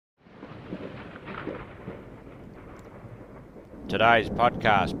Today's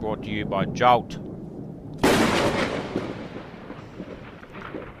podcast brought to you by Jolt.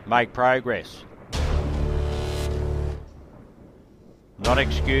 Make progress, not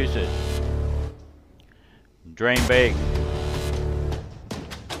excuses. Dream big.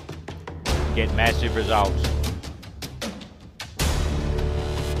 Get massive results.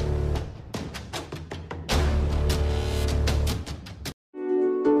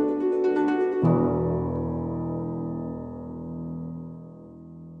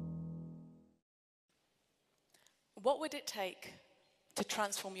 What would it take to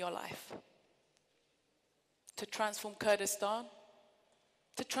transform your life? To transform Kurdistan?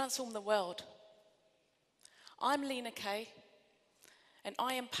 To transform the world? I'm Lena Kay, and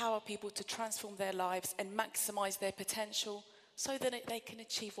I empower people to transform their lives and maximize their potential so that they can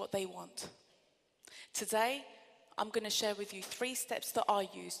achieve what they want. Today, I'm going to share with you 3 steps that I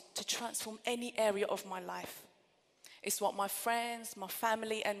use to transform any area of my life. It's what my friends, my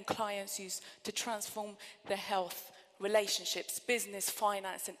family, and clients use to transform their health, relationships, business,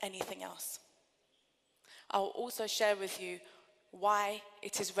 finance, and anything else. I will also share with you why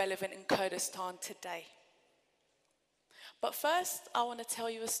it is relevant in Kurdistan today. But first, I want to tell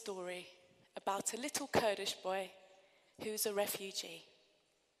you a story about a little Kurdish boy who's a refugee.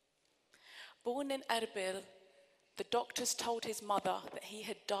 Born in Erbil, the doctors told his mother that he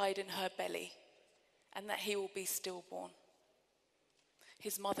had died in her belly and that he will be stillborn.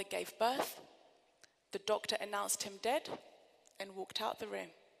 His mother gave birth, the doctor announced him dead and walked out the room.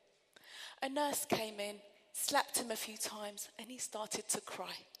 A nurse came in, slapped him a few times, and he started to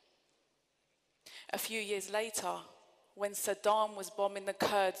cry. A few years later, when Saddam was bombing the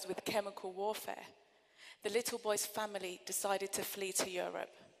Kurds with chemical warfare, the little boy's family decided to flee to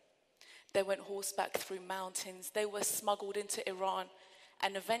Europe. They went horseback through mountains, they were smuggled into Iran,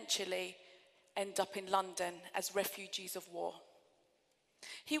 and eventually end up in London as refugees of war.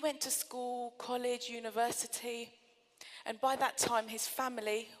 He went to school, college, university, and by that time his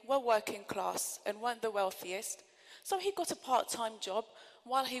family were working class and weren't the wealthiest, so he got a part-time job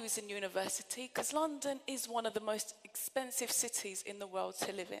while he was in university, because London is one of the most expensive cities in the world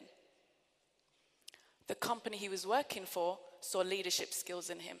to live in. The company he was working for saw leadership skills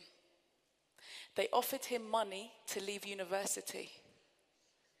in him. They offered him money to leave university.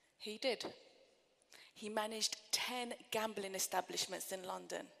 He did. He managed 10 gambling establishments in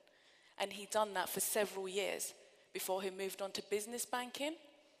London, and he'd done that for several years before he moved on to business banking.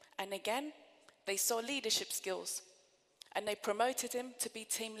 And again, they saw leadership skills, and they promoted him to be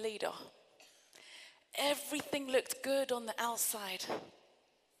team leader. Everything looked good on the outside,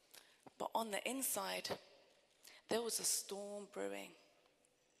 but on the inside, there was a storm brewing.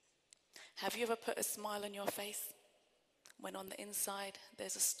 Have you ever put a smile on your face when on the inside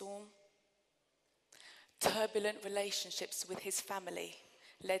there's a storm? Turbulent relationships with his family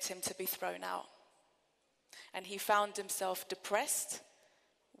led him to be thrown out. And he found himself depressed,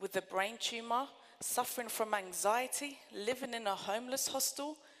 with a brain tumor, suffering from anxiety, living in a homeless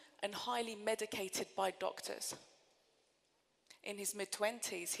hostel, and highly medicated by doctors. In his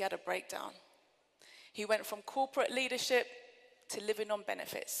mid-20s, he had a breakdown. He went from corporate leadership to living on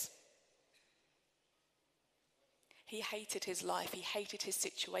benefits. He hated his life, he hated his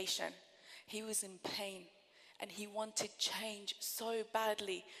situation. He was in pain, and he wanted change so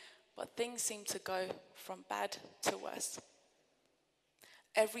badly, but things seemed to go from bad to worse.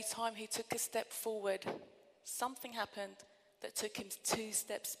 Every time he took a step forward, something happened that took him 2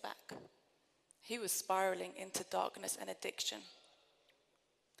 steps back. He was spiraling into darkness and addiction.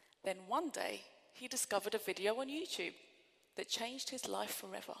 Then one day, he discovered a video on YouTube that changed his life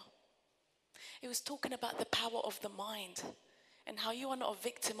forever. It was talking about the power of the mind and how you are not a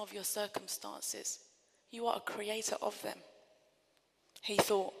victim of your circumstances. You are a creator of them. He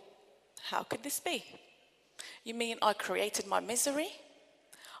thought, how could this be? You mean I created my misery?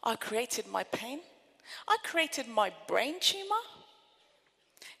 I created my pain? I created my brain tumor?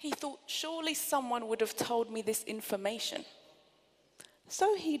 He thought, surely someone would have told me this information.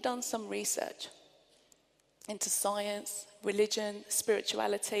 So he'd done some research into science, religion,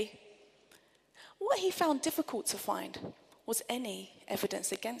 spirituality. What he found difficult to find was any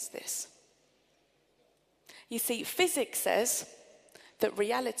evidence against this. You see, physics says that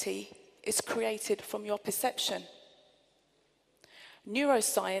reality is created from your perception.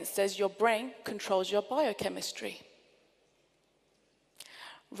 Neuroscience says your brain controls your biochemistry.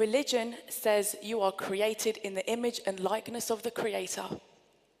 Religion says you are created in the image and likeness of the Creator.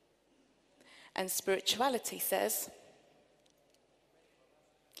 And spirituality says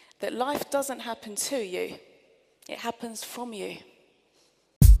that life doesn't happen to you, it happens from you.